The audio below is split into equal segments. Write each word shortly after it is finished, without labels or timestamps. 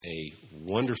a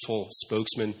wonderful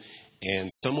spokesman and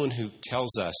someone who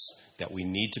tells us that we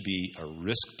need to be a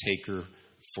risk taker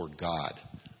for God.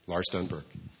 Lars Dunberg.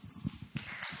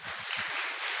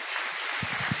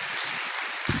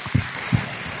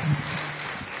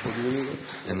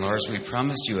 And Lars, we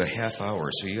promised you a half hour,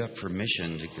 so you have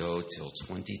permission to go till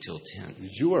 20 till 10.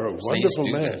 You are a wonderful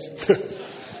man.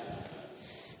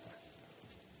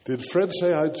 Did Fred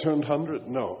say I turned 100?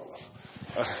 No.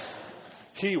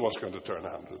 He was going to turn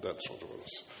 100, that's what it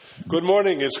was. Good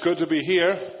morning, it's good to be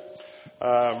here.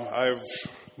 I've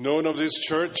known of this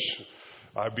church.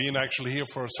 I've been actually here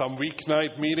for some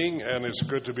weeknight meeting, and it's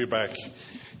good to be back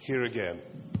here again.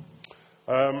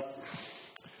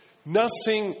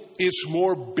 Nothing is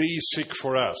more basic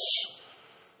for us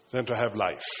than to have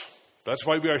life. That's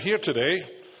why we are here today.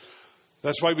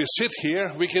 That's why we sit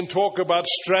here. We can talk about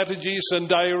strategies and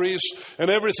diaries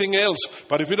and everything else,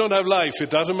 but if we don't have life,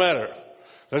 it doesn't matter.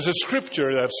 There's a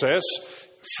scripture that says,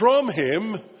 from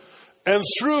him and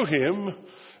through him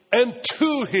and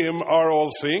to him are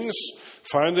all things,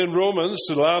 found in Romans,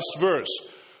 the last verse.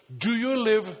 Do you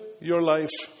live your life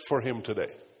for him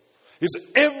today? Is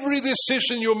every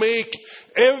decision you make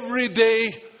every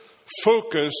day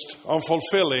focused on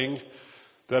fulfilling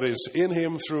that is in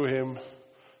him, through him,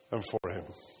 and for him?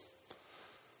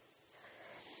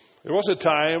 There was a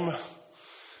time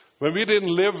when we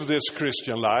didn't live this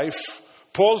Christian life.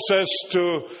 Paul says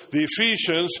to the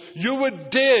Ephesians, you were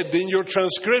dead in your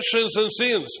transgressions and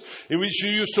sins in which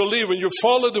you used to live, and you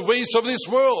followed the ways of this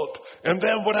world. And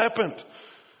then what happened?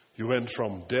 You went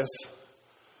from death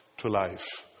to life.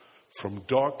 From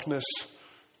darkness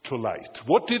to light.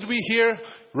 What did we hear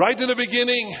right in the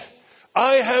beginning?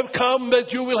 I have come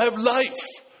that you will have life,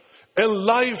 and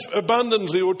life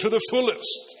abundantly, or to the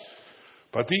fullest.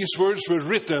 But these words were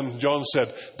written, John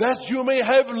said, that you may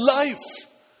have life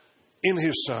in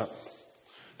his Son.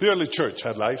 The early church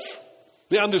had life.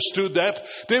 They understood that.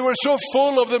 They were so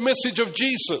full of the message of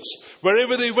Jesus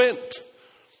wherever they went.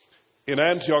 In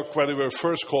Antioch, where they were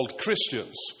first called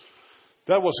Christians,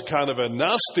 that was kind of a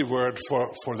nasty word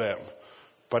for them.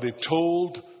 But it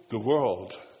told the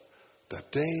world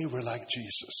that they were like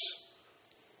Jesus.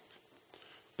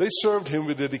 They served him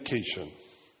with dedication.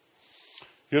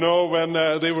 You know, when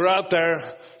they were out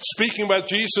there speaking about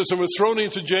Jesus and were thrown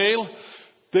into jail,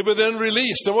 they were then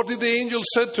released. And what did the angel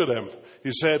say to them?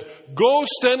 He said, go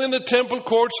stand in the temple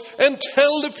courts and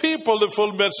tell the people the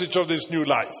full message of this new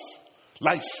life.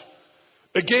 Life.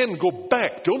 Again, go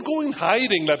back. Don't go in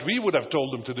hiding like we would have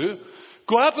told them to do.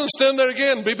 Go out and stand there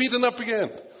again. Be beaten up again.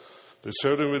 They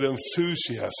served him with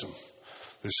enthusiasm.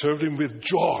 They served him with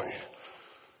joy.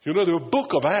 You know, the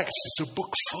book of Acts is a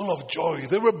book full of joy.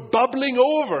 They were bubbling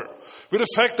over with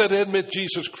the fact that they had met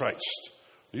Jesus Christ.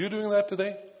 Are you doing that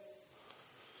today?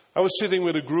 I was sitting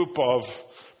with a group of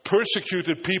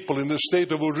persecuted people in the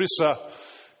state of Orissa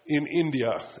in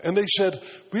India. And they said,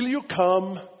 will you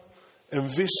come and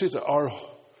visit our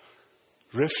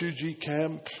refugee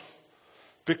camp?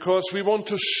 Because we want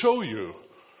to show you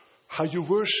how you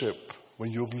worship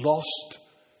when you've lost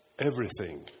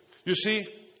everything. You see,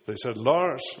 they said,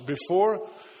 Lars, before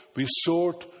we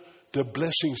sought the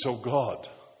blessings of God,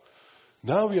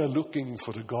 now we are looking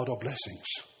for the God of blessings.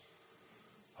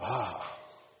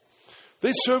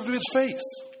 They served with faith.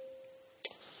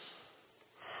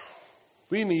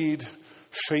 We need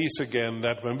faith again,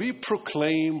 that when we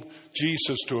proclaim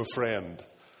Jesus to a friend,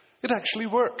 it actually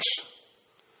works.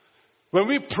 When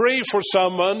we pray for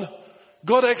someone,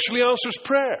 God actually answers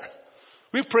prayer.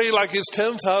 We pray like it's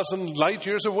 10,000 light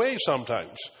years away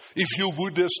sometimes. If you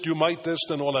wouldest, you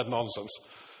mightest, and all that nonsense.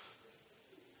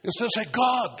 Instead say,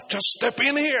 God, just step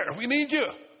in here. We need you.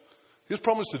 He's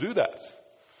promised to do that.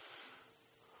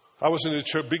 I was in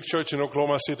a big church in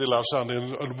Oklahoma City last Sunday,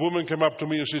 and a woman came up to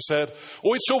me and she said,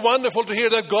 oh, it's so wonderful to hear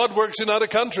that God works in other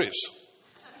countries.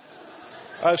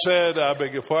 I said, I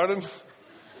beg your pardon?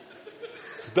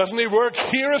 Doesn't he work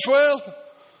here as well?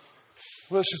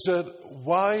 Well, she said,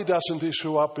 why doesn't he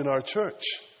show up in our church?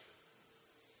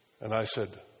 And I said,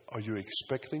 are you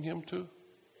expecting him to?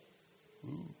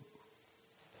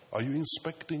 Are you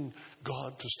expecting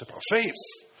God to step out? Faith.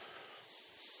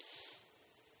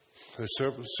 They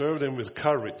served him with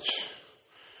courage.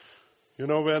 You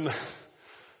know, when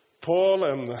Paul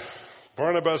and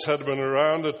Barnabas had been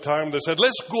around at the time, they said,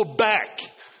 let's go back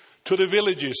to the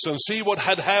villages and see what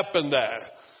had happened there.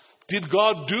 Did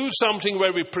God do something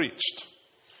where we preached?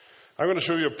 I'm going to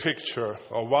show you a picture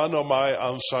of one of my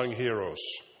unsung heroes.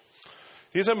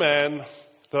 He's a man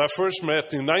that I first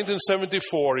met in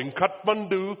 1974 in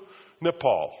Kathmandu,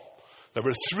 Nepal. There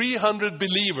were 300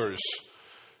 believers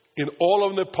in all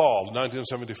of Nepal,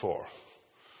 1974.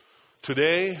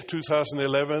 Today,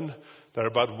 2011, there are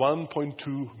about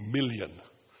 1.2 million.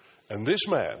 And this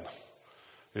man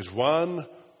is one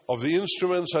of the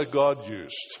instruments that God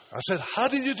used. I said, how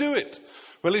did you do it?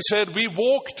 Well, he said, we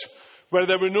walked where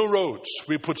there were no roads.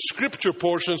 We put scripture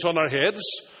portions on our heads,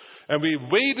 and we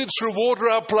waded through water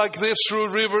up like this,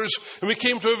 through rivers, and we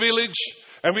came to a village,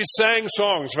 and we sang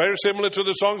songs, very similar to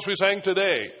the songs we sang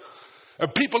today.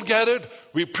 And people gathered,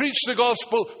 we preached the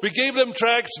gospel, we gave them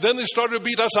tracts, then they started to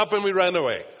beat us up and we ran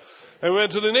away. And we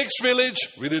went to the next village,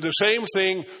 we did the same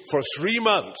thing for 3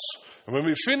 months. And when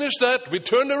we finished that, we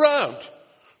turned around.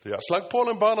 Just like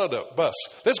Paul and Barnabas.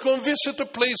 Let's go and visit the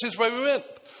places where we went.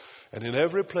 And in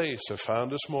every place I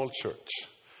found a small church.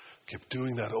 Kept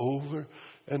doing that over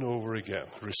and over again.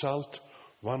 Result,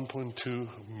 1.2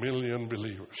 million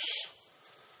believers.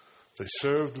 They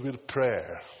served with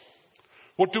prayer.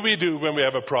 What do we do when we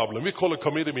have a problem? We call a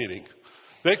committee meeting.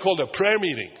 They called a prayer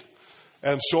meeting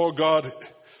and saw God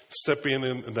step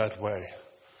in that way.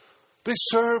 They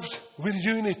served with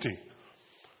unity.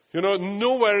 You know,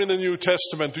 nowhere in the New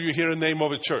Testament do you hear a name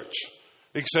of a church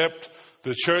except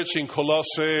the church in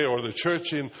Colossae or the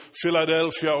church in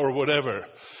Philadelphia or whatever.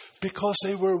 Because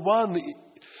they were one.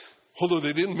 Although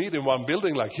they didn't meet in one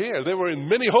building like here, they were in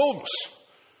many homes.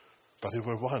 But they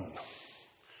were one.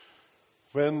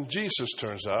 When Jesus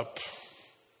turns up,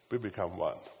 we become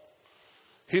one.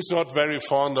 He's not very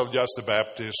fond of just the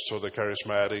Baptists or the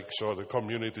Charismatics or the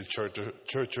community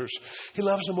churchers. He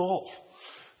loves them all.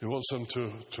 He wants them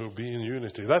to be in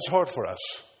unity. That's hard for us.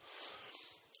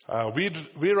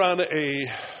 We run a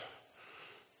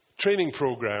training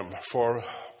program for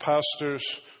pastors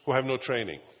who have no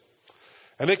training.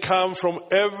 And they come from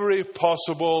every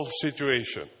possible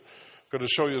situation. I'm going to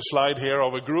show you a slide here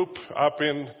of a group up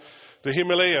in the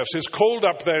Himalayas. It's cold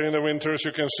up there in the winter, as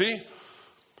you can see.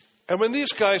 And when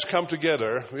these guys come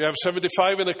together, we have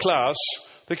 75 in a class,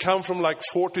 they come from like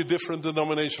 40 different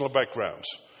denominational backgrounds.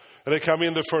 And they come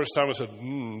in the first time and said,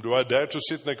 do I dare to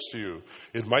sit next to you?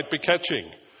 It might be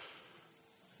catching.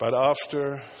 But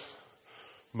after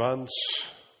months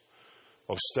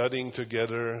of studying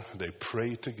together, they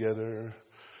pray together,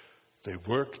 they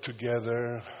work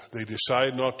together, they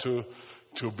decide not to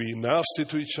be nasty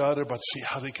to each other, but see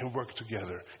how they can work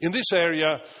together. In this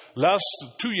area,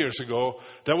 2 years ago,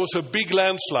 there was a big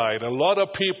landslide. A lot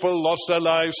of people lost their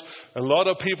lives. A lot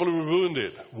of people were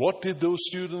wounded. What did those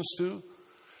students do?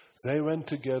 They went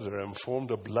together and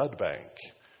formed a blood bank.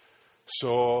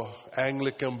 So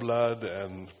Anglican blood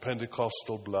and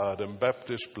Pentecostal blood and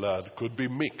Baptist blood could be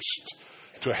mixed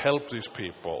to help these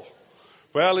people.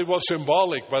 Well, it was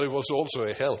symbolic, but it was also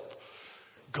a help.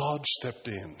 God stepped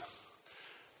in.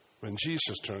 When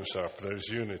Jesus turns up, there's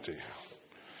unity.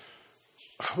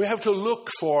 We have to look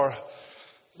for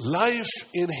life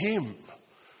in Him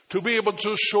to be able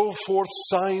to show forth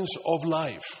signs of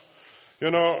life.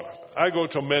 You know, I go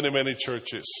to many, many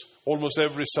churches, almost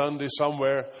every Sunday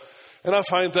somewhere, and I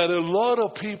find that a lot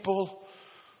of people,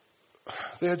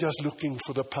 they're just looking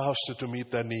for the pastor to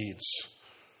meet their needs.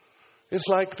 It's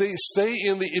like they stay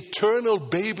in the eternal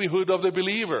babyhood of the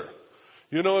believer.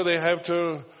 You know, they have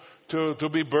to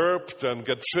be burped and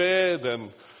get fed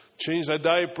and change their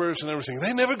diapers and everything.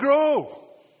 They never grow.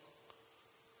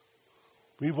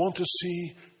 We want to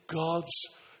see God's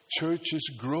churches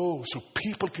grow so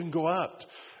people can go out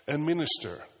and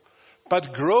minister.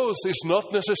 But growth is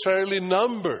not necessarily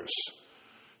numbers.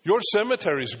 Your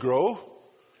cemeteries grow.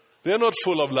 They're not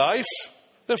full of life.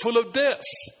 They're full of death.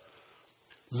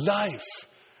 Life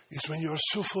is when you're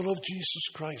so full of Jesus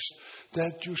Christ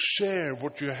that you share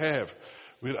what you have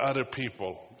with other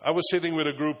people. I was sitting with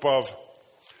a group of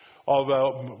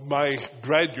my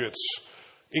graduates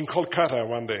in Kolkata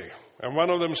one day, and one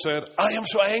of them said, I am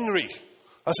so angry.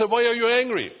 I said, why are you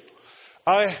angry?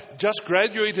 I just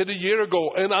graduated a year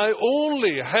ago, and I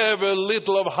only have a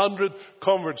little of 100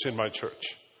 converts in my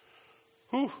church.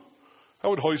 Whew. I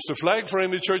would hoist a flag for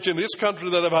any church in this country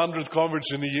that have 100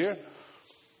 converts in a year.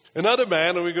 Another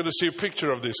man, and we're going to see a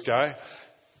picture of this guy,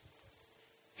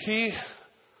 he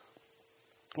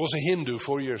was a Hindu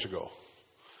 4 years ago,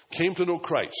 came to know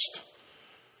Christ.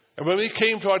 And when we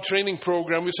came to our training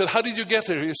program, we said, how did you get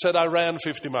here? He said, I ran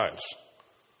 50 miles.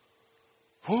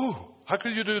 Whew, how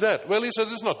could you do that? Well, he said,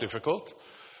 it's not difficult.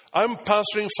 I'm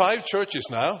pastoring 5 churches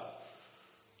now.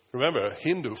 Remember,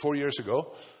 Hindu 4 years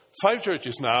ago. 5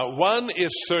 churches now. One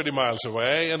is 30 miles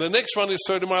away, and the next one is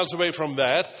 30 miles away from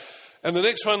that. And the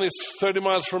next one is 30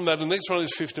 miles from that. And the next one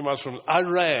is 50 miles from that. I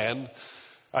ran.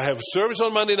 I have service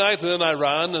on Monday night, and then I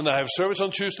ran. And I have service on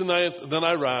Tuesday night, then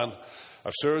I ran.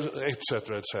 I've service,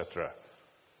 etc., etc.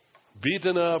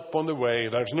 Beaten up on the way.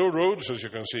 There's no roads, as you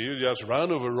can see. You just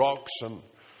run over rocks and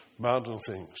mountain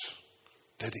things.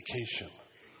 Dedication.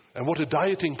 And what a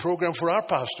dieting program for our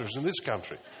pastors in this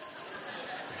country.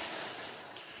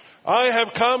 I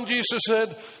have come, Jesus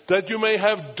said, that you may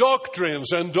have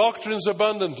doctrines and doctrines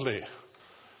abundantly.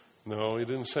 No, he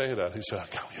didn't say that. He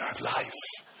said, come, you have life.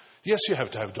 Yes, you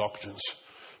have to have doctrines.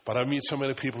 But I meet so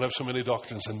many people who have so many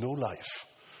doctrines and no life.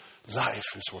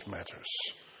 Life is what matters.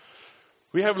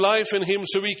 We have life in him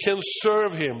so we can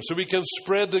serve him, so we can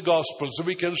spread the gospel, so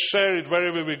we can share it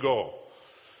wherever we go.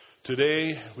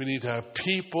 Today, we need to have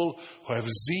people who have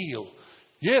zeal.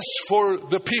 Yes, for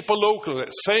the people locally.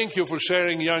 Thank you for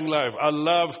sharing Young Life. I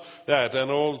love that. And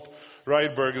old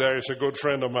Rydberg there is a good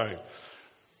friend of mine.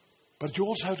 But you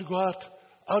also have to go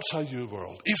outside your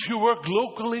world. If you work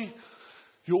locally,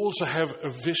 you also have a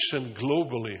vision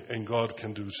globally, and God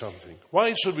can do something.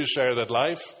 Why should we share that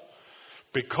life?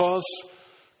 Because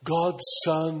God's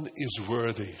Son is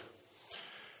worthy.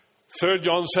 3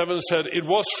 John 7 said, it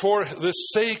was for the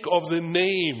sake of the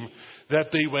name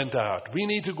that they went out. We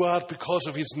need to go out because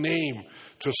of his name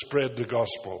to spread the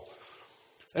gospel.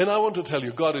 And I want to tell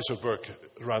you, God is at work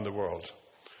around the world.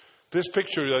 This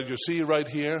picture that you see right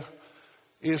here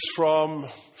is from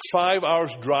 5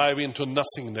 hours drive into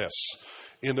nothingness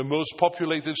in the most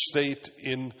populated state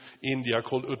in India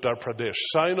called Uttar Pradesh.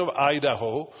 Sign of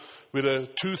Idaho, with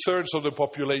 2/3 of the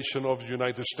population of the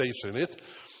United States in it.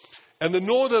 And the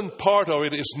northern part of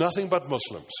it is nothing but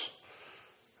Muslims.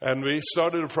 And we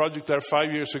started a project there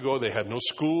 5 years ago. They had no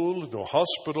school, no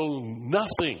hospital,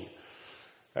 nothing.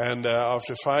 And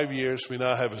after 5 years, we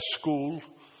now have a school.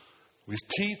 We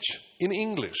teach in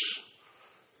English.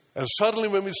 And suddenly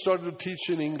when we started to teach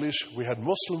in English, we had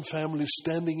Muslim families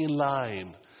standing in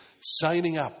line,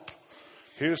 signing up.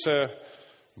 Here's a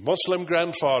Muslim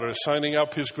grandfather signing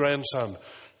up his grandson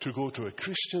to go to a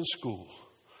Christian school.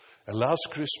 And last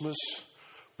Christmas,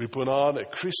 we put on a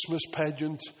Christmas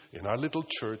pageant in our little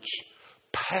church,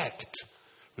 packed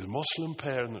with Muslim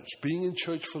parents being in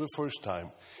church for the first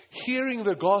time, hearing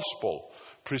the gospel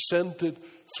presented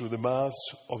through the mouths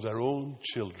of their own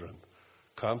children.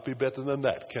 Can't be better than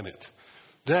that, can it?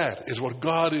 That is what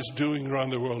God is doing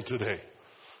around the world today.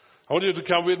 I want you to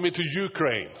come with me to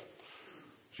Ukraine.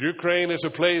 Ukraine is a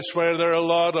place where there are a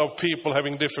lot of people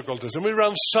having difficulties. And we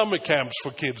run summer camps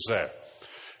for kids there.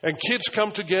 And kids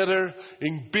come together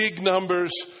in big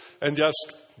numbers and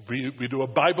we do a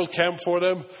Bible camp for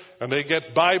them. And they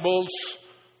get Bibles.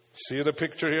 See the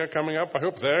picture here coming up? I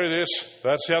hope there it is.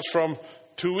 That's just from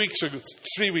 3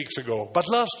 weeks ago. But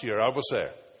last year I was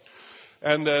there.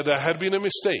 And there had been a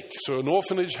mistake. So an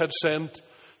orphanage had sent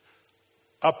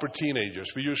upper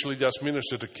teenagers. We usually just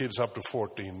minister to kids up to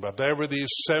 14. But there were these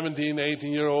 17,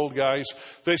 18-year-old guys.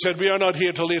 They said, we are not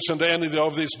here to listen to any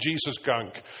of this Jesus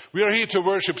gunk. We are here to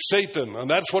worship Satan, and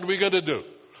that's what we're going to do.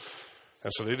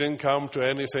 And so they didn't come to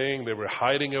anything. They were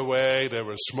hiding away. They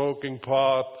were smoking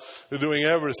pot. They're doing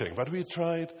everything. But we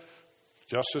tried,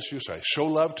 just as you say, show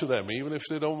love to them, even if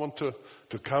they don't want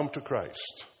to come to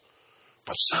Christ.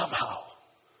 But somehow,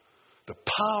 the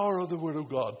power of the Word of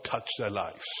God touched their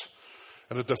lives.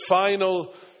 And at the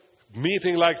final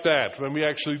meeting like that, when we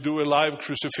actually do a live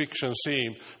crucifixion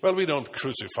scene, well, we don't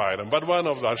crucify them, but one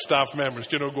of our staff members,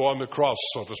 go on the cross,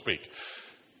 so to speak.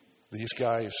 These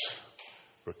guys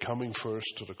were coming first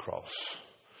to the cross,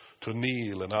 to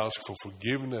kneel and ask for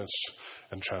forgiveness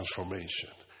and transformation.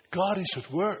 God is at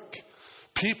work.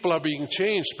 People are being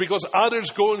changed because others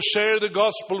go and share the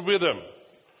gospel with them.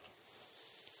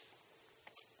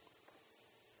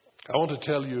 I want to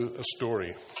tell you a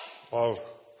story of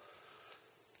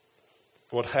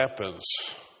what happens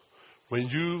when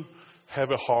you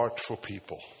have a heart for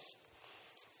people.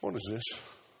 What is this?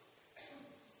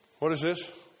 What is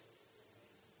this?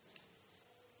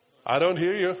 I don't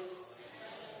hear you.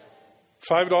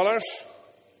 $5?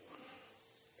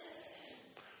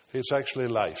 It's actually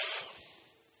life.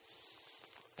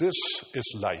 This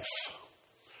is life.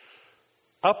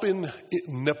 Up in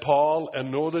Nepal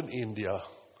and northern India,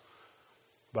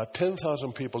 about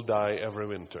 10,000 people die every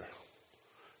winter.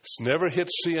 It's never hit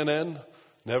CNN,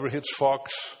 never hits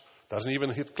Fox, doesn't even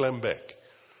hit Glenn Beck.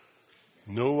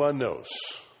 No one knows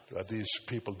that these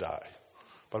people die.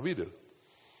 But we do.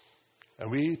 And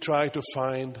we try to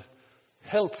find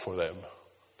help for them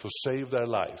to save their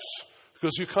lives.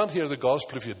 Because you can't hear the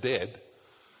gospel if you're dead.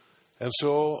 And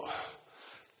so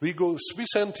we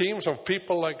send teams of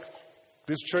people like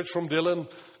this church from Dillon,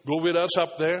 go with us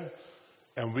up there.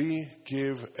 And we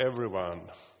give everyone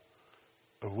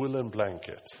a woolen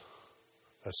blanket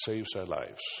that saves their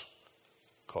lives.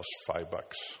 Costs $5.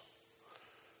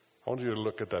 I want you to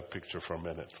look at that picture for a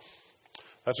minute.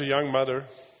 That's a young mother.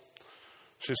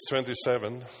 She's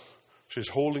 27. She's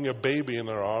holding a baby in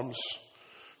her arms.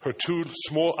 Her two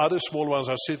other small ones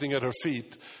are sitting at her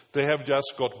feet. They have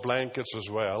just got blankets as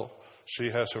well. She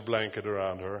has her blanket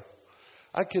around her.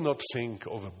 I cannot think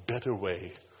of a better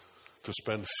way to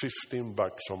spend $15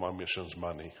 on my missions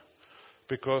money.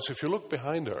 Because if you look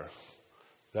behind her,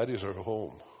 that is her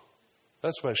home.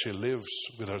 That's where she lives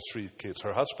with her 3 kids.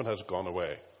 Her husband has gone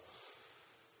away.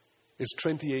 It's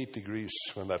 28 degrees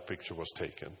when that picture was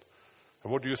taken.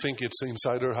 And what do you think it's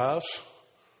inside her house?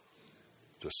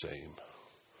 The same.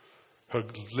 Her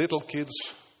little kids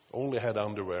only had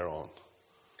underwear on.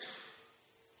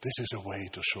 This is a way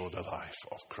to show the life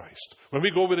of Christ. When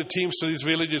we go with the teams to these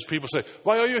villages, people say,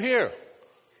 "Why are you here?"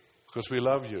 Because we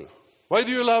love you. Why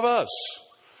do you love us?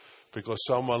 Because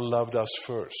someone loved us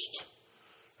first.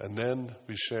 And then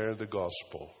we share the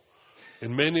gospel.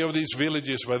 In many of these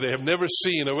villages where they have never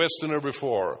seen a Westerner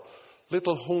before,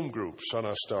 little home groups are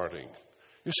now starting.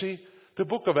 You see, the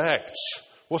book of Acts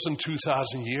wasn't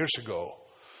 2,000 years ago.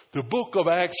 The book of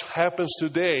Acts happens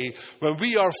today when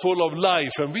we are full of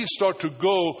life and we start to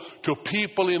go to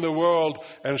people in the world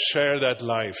and share that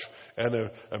life. And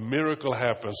a miracle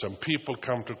happens and people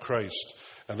come to Christ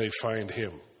and they find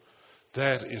Him.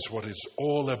 That is what it's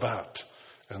all about.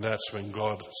 And that's when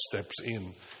God steps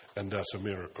in and does a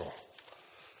miracle.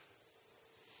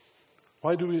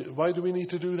 Why do we need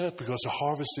to do that? Because the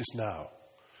harvest is now.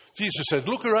 Jesus said,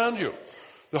 look around you.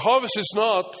 The harvest is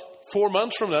not 4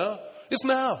 months from now. It's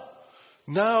now.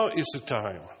 Now is the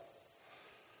time.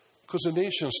 Because the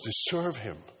nations deserve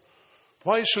Him.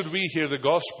 Why should we hear the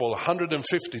gospel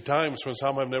 150 times when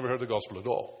some have never heard the gospel at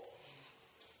all?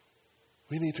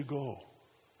 We need to go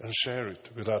and share it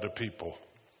with other people.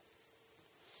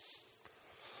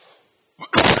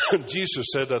 Jesus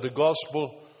said that the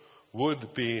gospel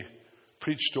would be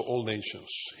preached to all nations.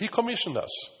 He commissioned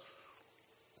us.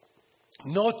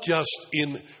 Not just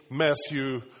in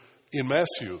Matthew.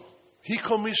 He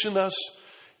commissioned us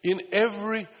in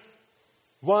every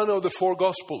one of the 4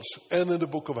 Gospels and in the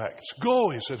book of Acts. Go,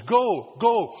 he said, go,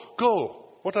 go,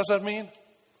 go. What does that mean?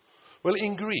 Well,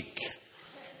 in Greek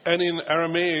and in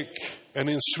Aramaic and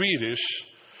in Swedish,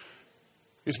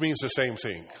 it means the same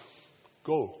thing.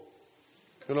 Go.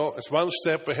 You know, it's one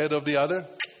step ahead of the other.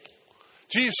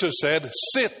 Jesus said,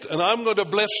 sit and I'm going to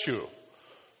bless you.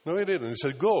 No, He didn't. He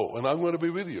said, go and I'm going to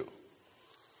be with you.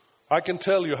 I can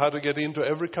tell you how to get into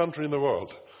every country in the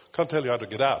world. Can't tell you how to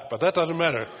get out, but that doesn't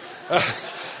matter.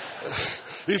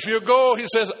 If you go, He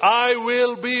says, I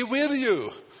will be with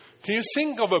you. Can you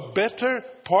think of a better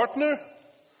partner?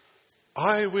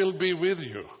 I will be with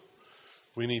you.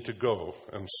 We need to go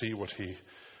and see what He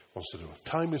wants to do.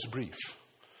 Time is brief.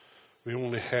 We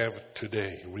only have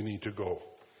today. We need to go.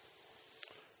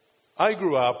 I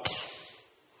grew up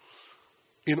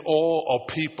in awe of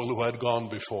people who had gone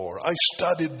before. I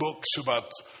studied books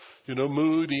about,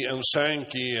 Moody and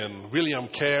Sankey and William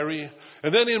Carey.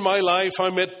 And then in my life, I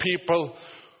met people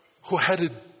who had a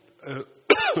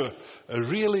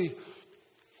really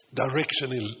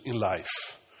direction in life.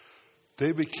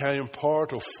 They became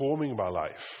part of forming my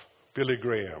life. Billy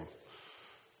Graham,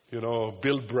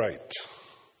 Bill Bright.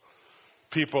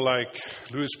 People like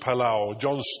Luis Palau,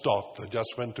 John Stott, that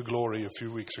just went to glory a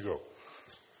few weeks ago.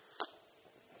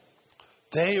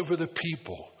 They were the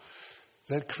people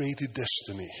that created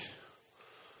destiny.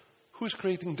 Who's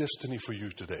creating destiny for you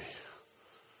today?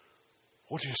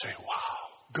 What do you say? Wow,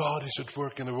 God is at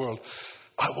work in the world.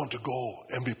 I want to go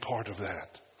and be part of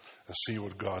that and see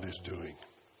what God is doing.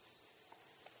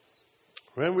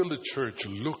 When will the church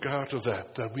look out of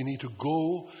that we need to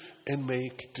go and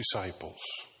make disciples?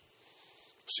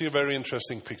 See a very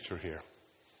interesting picture here.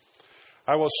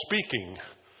 I was speaking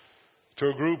to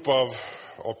a group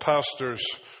of pastors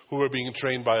who were being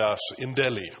trained by us in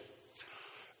Delhi.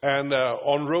 And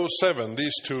on row 7,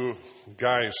 these 2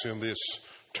 guys in these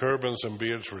turbans and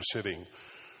beards were sitting.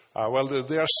 They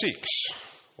are Sikhs,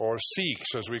 or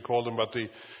Sikhs as we call them, but the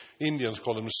Indians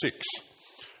call them Sikhs.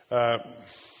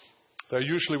 They're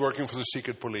usually working for the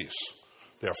secret police.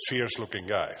 They are fierce-looking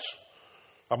guys.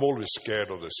 I'm always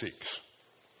scared of the Sikhs.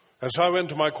 And so I went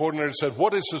to my coordinator and said,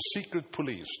 what is the secret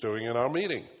police doing in our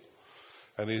meeting?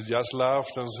 And he just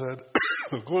laughed and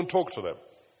said, go and talk to them.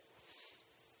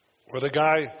 Well, the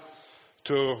guy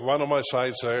to one of my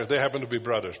sides there, they happen to be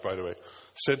brothers, by the way,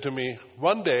 said to me,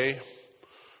 one day,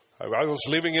 I was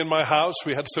living in my house.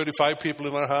 We had 35 people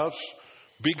in our house.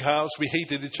 Big house. We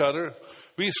hated each other.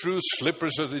 We threw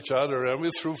slippers at each other and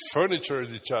we threw furniture at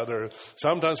each other.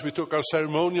 Sometimes we took our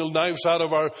ceremonial knives out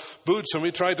of our boots and we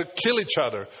tried to kill each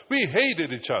other. We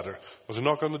hated each other. There was a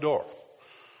knock on the door.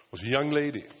 It was a young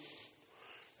lady.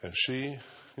 And she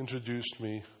introduced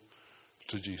me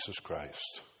to Jesus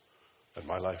Christ. And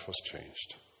my life was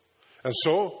changed. And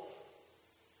so,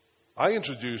 I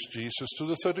introduced Jesus to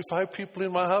the 35 people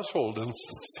in my household. And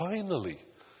finally,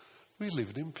 we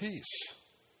lived in peace.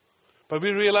 But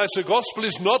we realized the gospel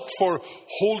is not for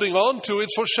holding on to,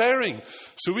 it's for sharing.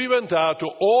 So we went out to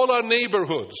all our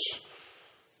neighborhoods,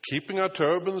 keeping our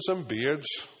turbans and beards,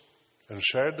 and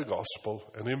shared the gospel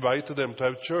and invited them to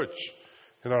have church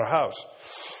in our house.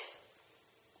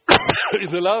 In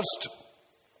the last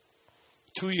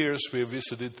 2 years, we have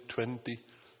visited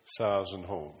 20,000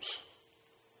 homes.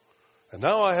 And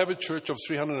now I have a church of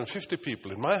 350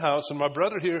 people in my house, and my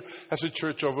brother here has a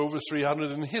church of over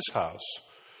 300 in his house.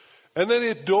 And then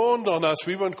it dawned on us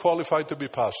we weren't qualified to be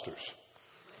pastors.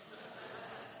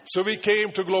 So we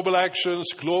came to Global Actions,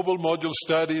 Global Module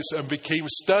Studies, and became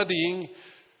studying.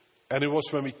 And it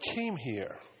was when we came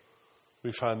here,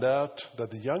 we found out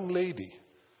that the young lady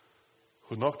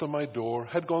who knocked on my door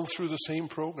had gone through the same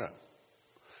program.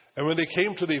 And when they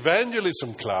came to the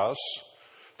evangelism class,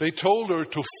 they told her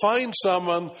to find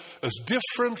someone as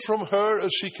different from her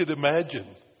as she could imagine.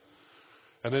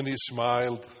 And then he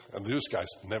smiled, and those guys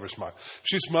never smile.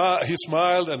 He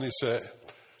smiled and he said,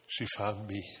 she found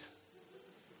me.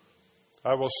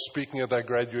 I was speaking at that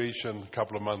graduation a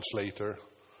couple of months later.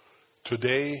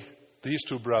 Today, these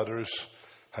two brothers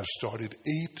have started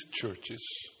 8 churches.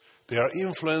 They are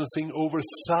influencing over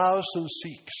 1,000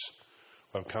 Sikhs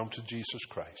who have come to Jesus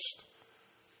Christ.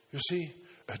 You see,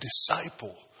 a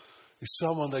disciple is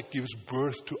someone that gives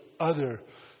birth to other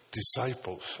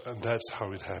disciples, and that's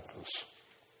how it happens.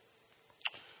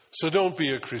 So don't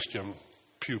be a Christian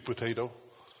pew potato.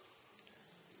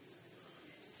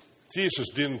 Jesus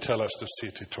didn't tell us to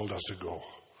sit, he told us to go.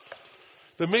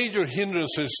 The major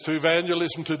hindrances to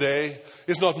evangelism today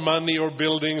is not money or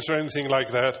buildings or anything like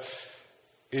that.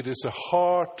 It is the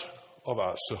heart of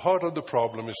us. The heart of the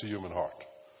problem is the human heart.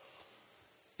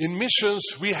 In missions,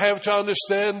 we have to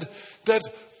understand that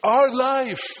our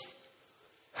life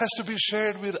has to be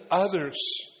shared with others.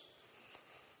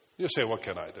 You say, what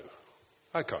can I do?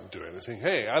 I can't do anything.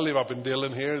 Hey, I live up in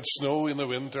Dillon here. It's snow in the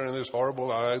winter and it's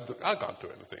horrible. I can't do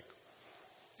anything.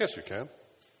 Yes, you can.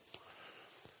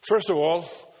 First of all,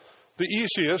 the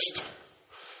easiest,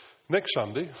 next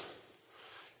Sunday,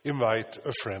 invite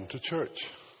a friend to church.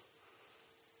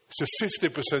 It's a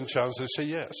 50% chance they say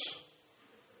yes.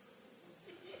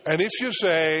 And if you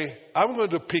say, I'm going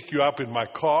to pick you up in my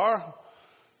car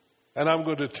and I'm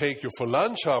going to take you for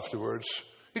lunch afterwards,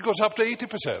 it goes up to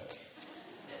 80%.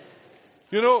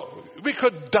 You know, we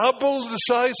could double the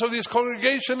size of this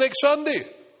congregation next Sunday.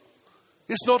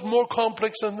 It's not more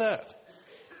complex than that.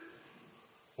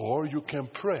 Or you can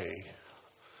pray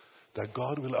that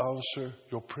God will answer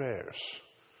your prayers.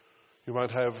 You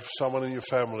might have someone in your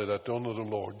family that don't know the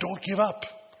Lord. Don't give up.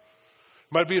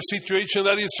 It might be a situation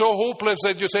that is so hopeless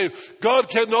that you say, God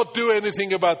cannot do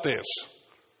anything about this.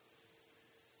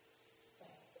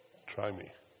 Try me.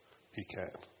 He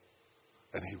can.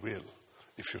 And he will,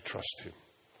 if you trust him.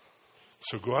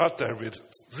 So go out there with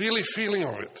really feeling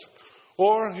of it.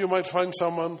 Or you might find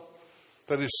someone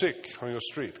that is sick on your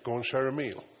street. Go and share a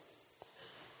meal.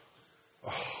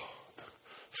 Oh,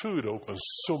 food opens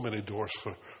so many doors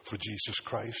for Jesus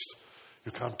Christ.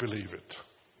 You can't believe it.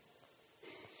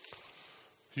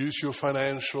 Use your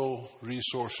financial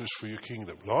resources for your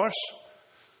kingdom. Lars,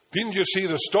 didn't you see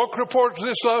the stock report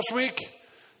this last week?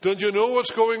 Don't you know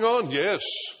what's going on? Yes.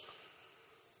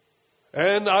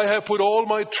 And I have put all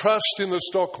my trust in the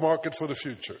stock market for the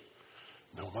future.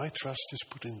 No, my trust is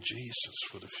put in Jesus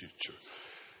for the future.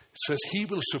 It says he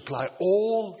will supply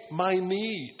all my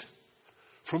need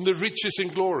from the riches in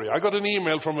glory. I got an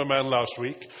email from a man last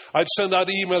week. I'd send out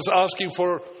emails asking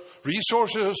for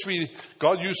resources.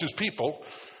 God uses people.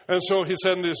 And so he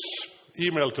sent this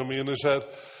email to me and he said,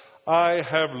 I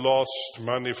have lost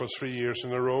money for 3 years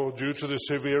in a row due to the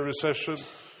severe recession,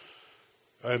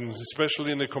 and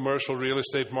especially in the commercial real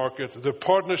estate market. The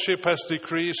partnership has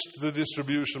decreased the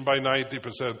distribution by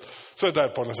 90%. So at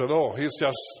that point I said, oh, he's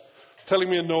just telling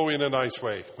me no in a nice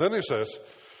way. Then he says,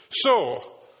 so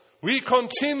we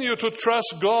continue to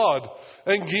trust God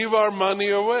and give our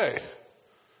money away.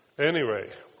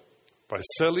 Anyway, by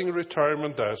selling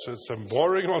retirement assets and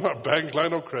borrowing on our bank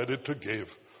line of credit to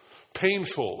give.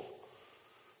 Painful,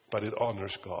 but it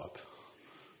honors God.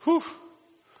 Whew.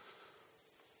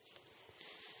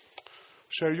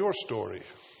 Share your story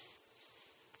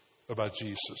about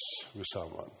Jesus with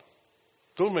someone.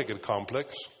 Don't make it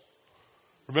complex.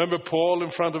 Remember Paul in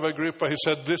front of Agrippa? He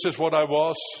said, this is what I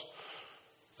was.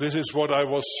 This is what I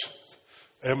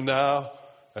am now.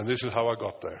 And this is how I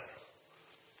got there.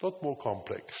 Not more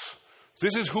complex.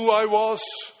 This is who I was,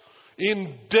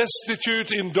 in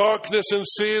destitute, in darkness and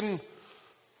sin.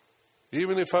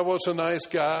 Even if I was a nice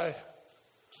guy,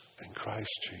 and Christ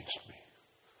changed me.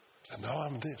 And now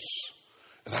I'm this.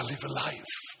 And I live a life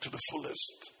to the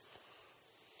fullest.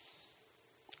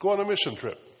 Go on a mission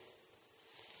trip.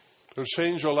 It'll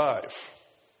change your life.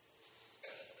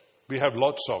 We have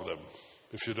lots of them,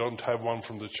 if you don't have one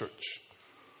from the church.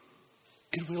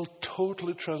 It will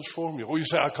totally transform you. Or you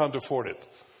say, I can't afford it.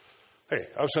 Hey,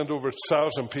 I've sent over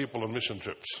 1,000 people on mission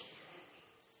trips.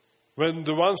 When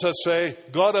the ones that say,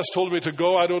 God has told me to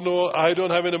go, I don't know, I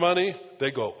don't have any money,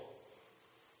 they go.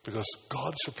 Because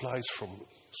God supplies from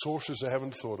sources they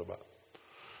haven't thought about.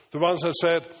 The ones that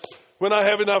said, when I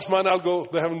have enough money, I'll go,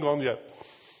 they haven't gone yet.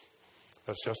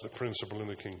 That's just the principle in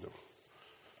the kingdom.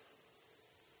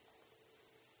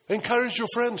 Encourage your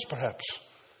friends, perhaps,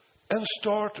 and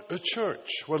start a church.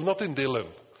 Well, not in Dillon.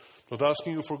 Not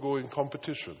asking you for going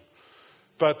competition.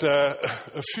 But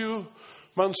a few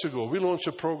months ago, we launched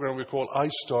a program we call I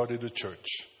Started a Church.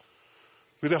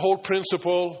 With the whole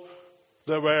principle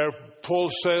that where Paul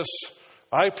says,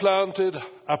 I planted,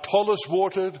 Apollos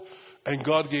watered, and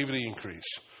God gave the increase.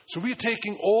 So we're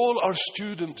taking all our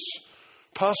students,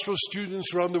 pastoral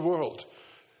students around the world,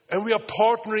 and we are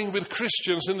partnering with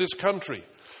Christians in this country,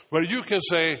 where you can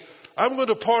say, I'm going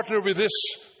to partner with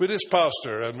this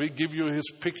pastor, and we give you his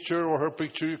picture or her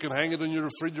picture. You can hang it on your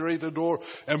refrigerator door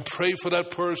and pray for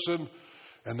that person.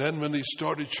 And then when they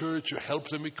start a church, you help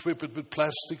them equip it with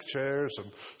plastic chairs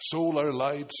and solar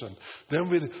lights, and then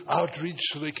with outreach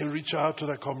so they can reach out to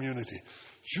their community.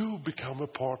 You become a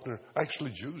partner.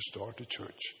 Actually, you start a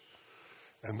church.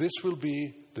 And this will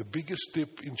be the biggest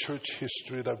dip in church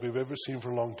history that we've ever seen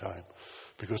for a long time.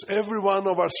 Because every one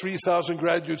of our 3,000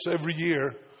 graduates every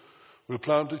year will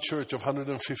plant a church of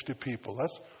 150 people.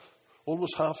 That's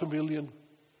almost 500,000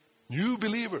 new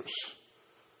believers.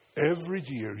 Every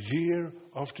year, year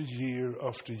after year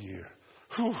after year.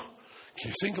 Whew.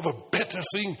 Can you think of a better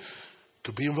thing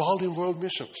to be involved in world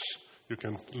missions? You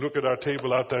can look at our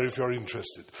table out there if you're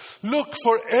interested. Look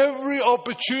for every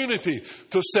opportunity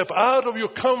to step out of your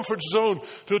comfort zone,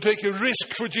 to take a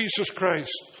risk for Jesus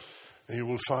Christ. And you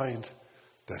will find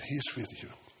that He's with you.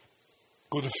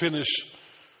 Going to finish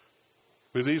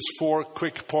with these 4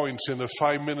 quick points in the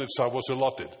 5 minutes I was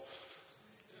allotted.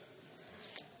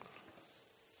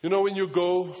 You know, when you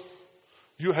go,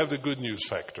 you have the good news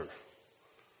factor.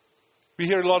 We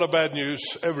hear a lot of bad news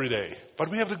every day, but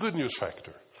we have the good news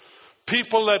factor.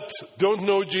 People that don't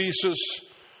know Jesus,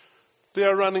 they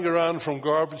are running around from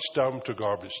garbage dump to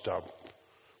garbage dump.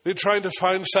 They're trying to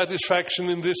find satisfaction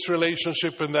in this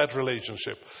relationship and that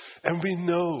relationship. And we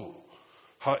know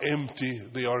how empty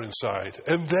they are inside.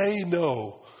 And they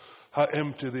know how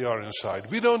empty they are inside.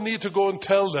 We don't need to go and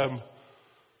tell them,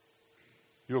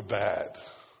 you're bad.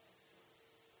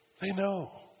 They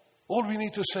know. All we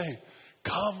need to say,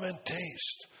 come and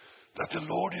taste that the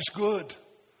Lord is good.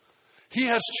 He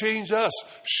has changed us.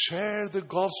 Share the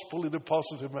gospel in a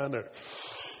positive manner.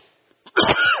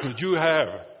 You have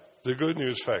the good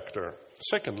news factor.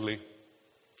 Secondly,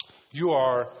 you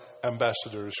are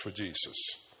ambassadors for Jesus.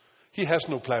 He has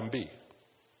no plan B.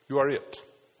 You are it.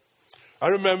 I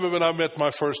remember when I met my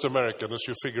first American, as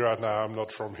you figure out now, I'm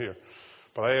not from here,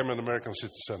 but I am an American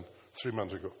citizen 3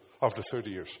 months ago, after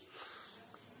 30 years.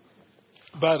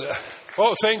 But,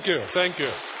 thank you.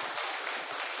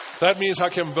 That means I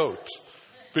can vote.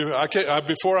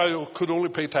 Before I could only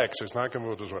pay taxes, now I can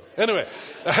vote as well. Anyway,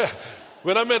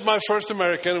 when I met my first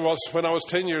American, it was when I was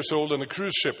 10 years old and a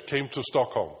cruise ship came to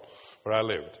Stockholm, where I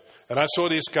lived. And I saw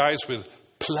these guys with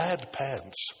plaid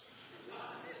pants.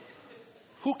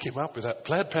 Who came up with that?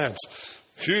 Plaid pants.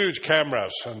 Huge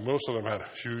cameras, and most of them had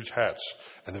huge hats.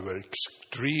 And they were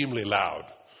extremely loud.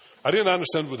 I didn't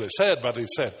understand what they said, but they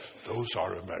said, those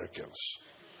are Americans.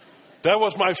 That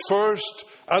was my first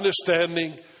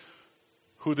understanding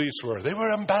who these were. They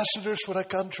were ambassadors for their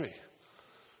country.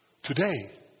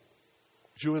 Today,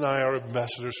 you and I are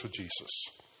ambassadors for Jesus.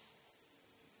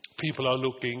 People are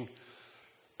looking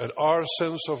at our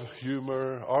sense of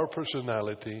humor, our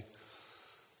personality,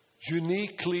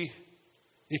 uniquely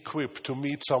equipped to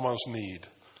meet someone's need.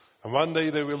 And one day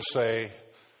they will say,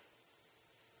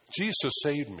 Jesus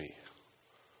saved me,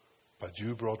 but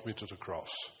you brought me to the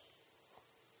cross.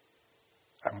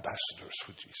 Ambassadors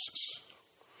for Jesus.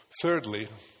 Thirdly,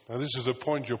 and this is a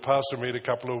point your pastor made a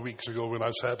couple of weeks ago when I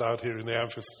sat out here in the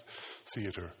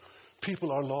amphitheater.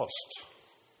 People are lost.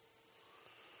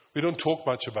 We don't talk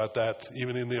much about that,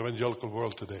 even in the evangelical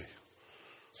world today.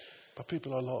 But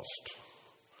people are lost.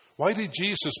 Why did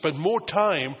Jesus spend more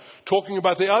time talking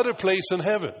about the other place in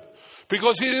heaven?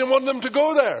 Because He didn't want them to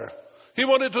go there. He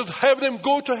wanted to have them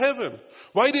go to heaven.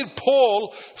 Why did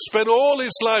Paul spend all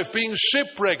his life being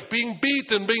shipwrecked, being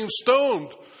beaten, being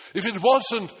stoned, if it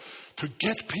wasn't to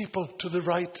get people to the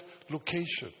right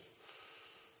location?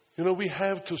 You know, we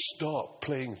have to stop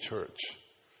playing church.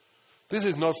 This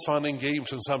is not fun and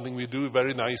games and something we do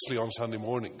very nicely on Sunday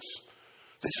mornings.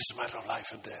 This is a matter of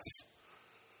life and death.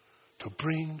 To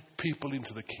bring people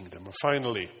into the kingdom. And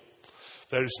finally,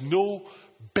 there is no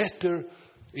better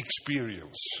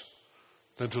experience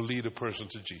than to lead a person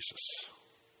to Jesus.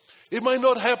 It might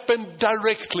not happen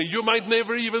directly. You might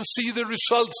never even see the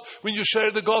results when you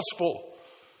share the gospel.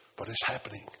 But it's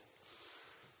happening.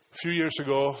 A few years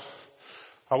ago,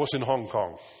 I was in Hong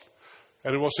Kong.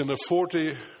 And it was in a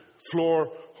 40-floor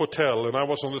hotel. And I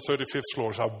was on the 35th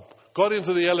floor. So I got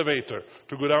into the elevator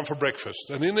to go down for breakfast.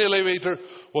 And in the elevator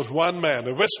was one man,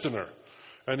 a Westerner.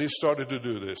 And he started to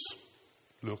do this,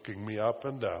 looking me up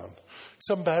and down. It's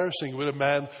embarrassing when a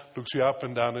man looks you up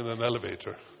and down in an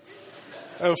elevator.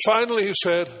 And finally he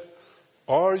said,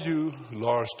 "Are you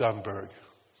Lars Dunberg?"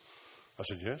 I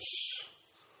said, "Yes."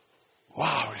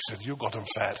 "Wow," he said, "you got him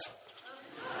fat."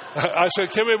 I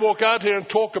said, "Can we walk out here and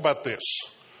talk about this?"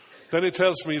 Then he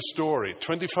tells me a story.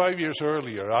 25 years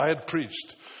earlier, I had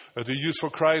preached at the Youth for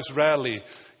Christ rally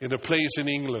in a place in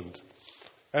England.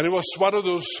 And it was one of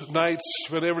those nights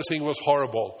when everything was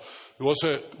horrible. It was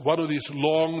one of these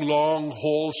long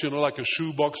halls, like a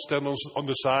shoebox stand on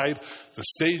the side. The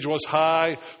stage was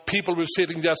high. People were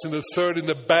sitting just in the third in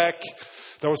the back.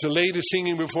 There was a lady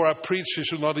singing before I preached. She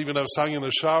should not even have sung in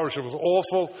the shower. She was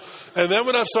awful. And then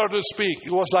when I started to speak,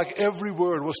 it was like every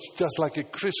word was just like a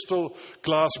crystal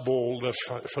glass ball that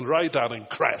fell right down and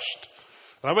crashed.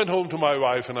 And I went home to my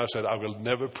wife and I said, "I will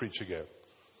never preach again."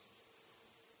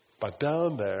 But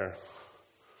down there,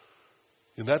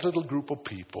 in that little group of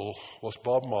people, was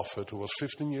Bob Moffat, who was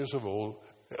 15 years of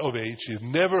age. He had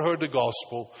never heard the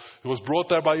gospel. He was brought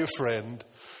there by a friend.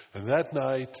 And that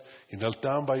night, he knelt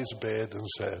down by his bed and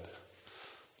said,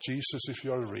 "Jesus, if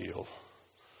you are real,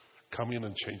 come in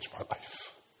and change my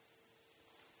life."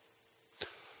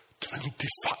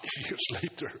 25 years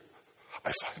later,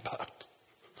 I find out.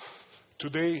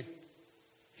 Today,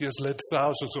 he has led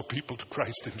thousands of people to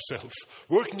Christ himself,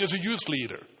 working as a youth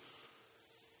leader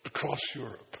across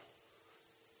Europe.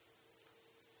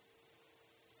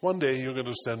 One day you're going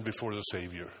to stand before the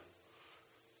Savior.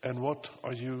 And what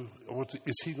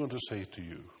is he going to say to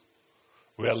you?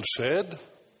 "Well said,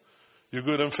 you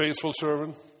good and faithful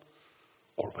servant,"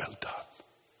 or "Well done,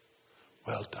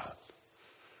 well done.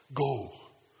 Go,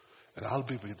 and I'll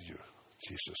be with you,"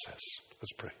 Jesus says.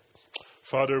 Let's pray.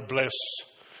 Father, bless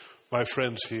my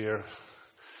friends here.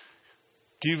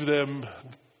 Give them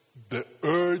the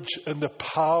urge and the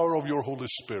power of your Holy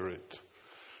Spirit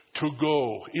to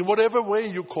go in whatever way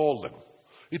you call them.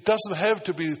 It doesn't have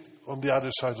to be on the other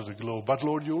side of the globe, but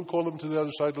Lord, you'll call them to the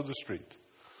other side of the street.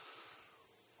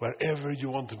 Wherever you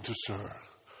want them to serve,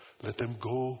 let them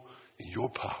go in your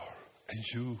power. And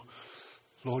you,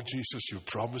 Lord Jesus, you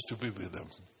promise to be with them.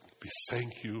 We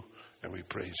thank you and we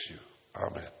praise you.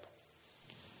 Amen.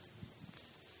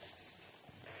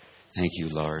 Thank you,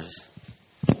 Lars.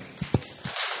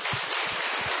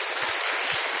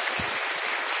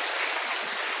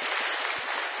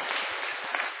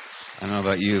 I don't know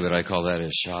about you, but I call that a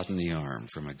shot in the arm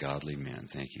from a godly man.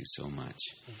 Thank you so much.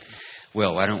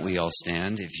 Well, why don't we all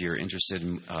stand? If you're interested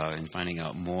in finding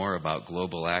out more about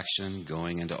Global Action,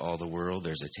 going into all the world,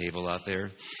 there's a table out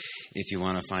there. If you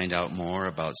want to find out more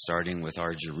about starting with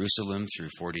our Jerusalem through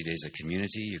 40 Days of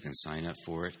Community, you can sign up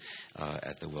for it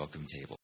at the welcome table.